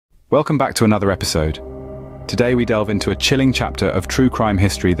Welcome back to another episode. Today we delve into a chilling chapter of true crime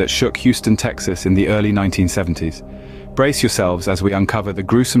history that shook Houston, Texas in the early 1970s. Brace yourselves as we uncover the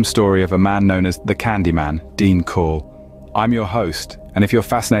gruesome story of a man known as the Candyman, Dean Corll. I'm your host, and if you're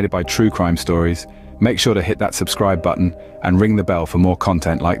fascinated by true crime stories, make sure to hit that subscribe button and ring the bell for more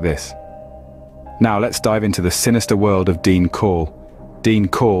content like this. Now let's dive into the sinister world of Dean Corll. Dean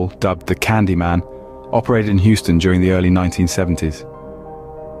Corll, dubbed the Candyman, operated in Houston during the early 1970s.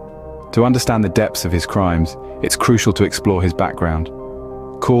 To understand the depths of his crimes, it's crucial to explore his background.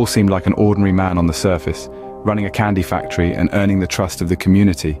 Corll seemed like an ordinary man on the surface, running a candy factory and earning the trust of the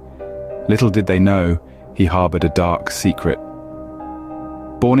community. Little did they know, he harbored a dark secret.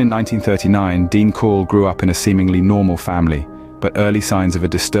 Born in 1939, Dean Corll grew up in a seemingly normal family, but early signs of a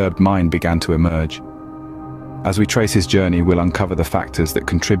disturbed mind began to emerge. As we trace his journey, we'll uncover the factors that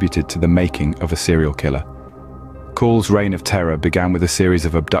contributed to the making of a serial killer. Corll's reign of terror began with a series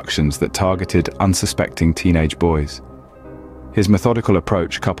of abductions that targeted unsuspecting teenage boys. His methodical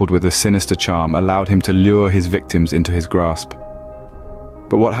approach, coupled with a sinister charm, allowed him to lure his victims into his grasp.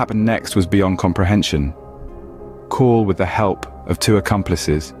 But what happened next was beyond comprehension. Corll, with the help of two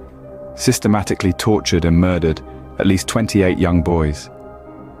accomplices, systematically tortured and murdered at least 28 young boys.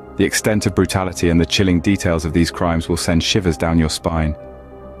 The extent of brutality and the chilling details of these crimes will send shivers down your spine.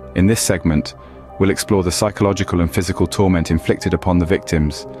 In this segment, we'll explore the psychological and physical torment inflicted upon the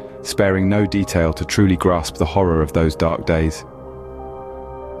victims, sparing no detail to truly grasp the horror of those dark days.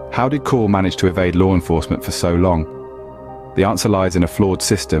 How did Corll manage to evade law enforcement for so long? The answer lies in a flawed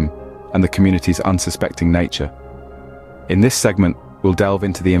system and the community's unsuspecting nature. In this segment, we'll delve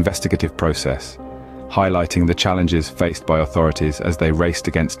into the investigative process, highlighting the challenges faced by authorities as they raced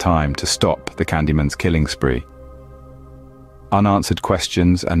against time to stop the Candyman's killing spree. Unanswered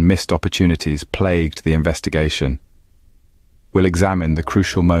questions and missed opportunities plagued the investigation. We'll examine the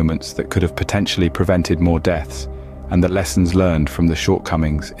crucial moments that could have potentially prevented more deaths and the lessons learned from the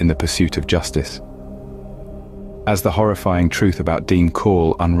shortcomings in the pursuit of justice. As the horrifying truth about Dean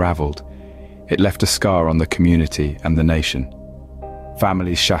Corll unraveled, it left a scar on the community and the nation.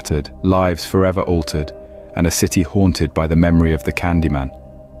 Families shattered, lives forever altered, and a city haunted by the memory of the Candyman.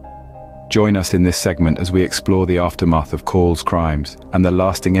 Join us in this segment as we explore the aftermath of Corll's crimes and the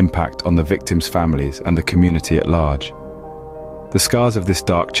lasting impact on the victims' families and the community at large. The scars of this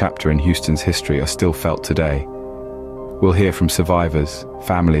dark chapter in Houston's history are still felt today. We'll hear from survivors,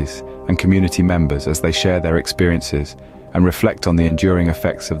 families, and community members as they share their experiences and reflect on the enduring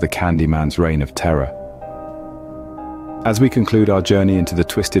effects of the Candyman's reign of terror. As we conclude our journey into the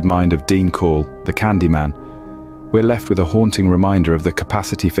twisted mind of Dean Corll, the Candyman, we're left with a haunting reminder of the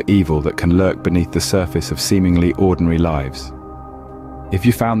capacity for evil that can lurk beneath the surface of seemingly ordinary lives. If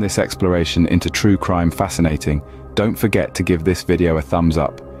you found this exploration into true crime fascinating, don't forget to give this video a thumbs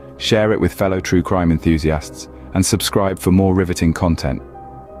up, share it with fellow true crime enthusiasts, and subscribe for more riveting content.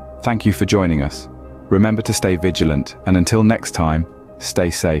 Thank you for joining us. Remember to stay vigilant, and until next time, stay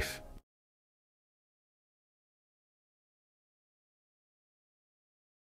safe.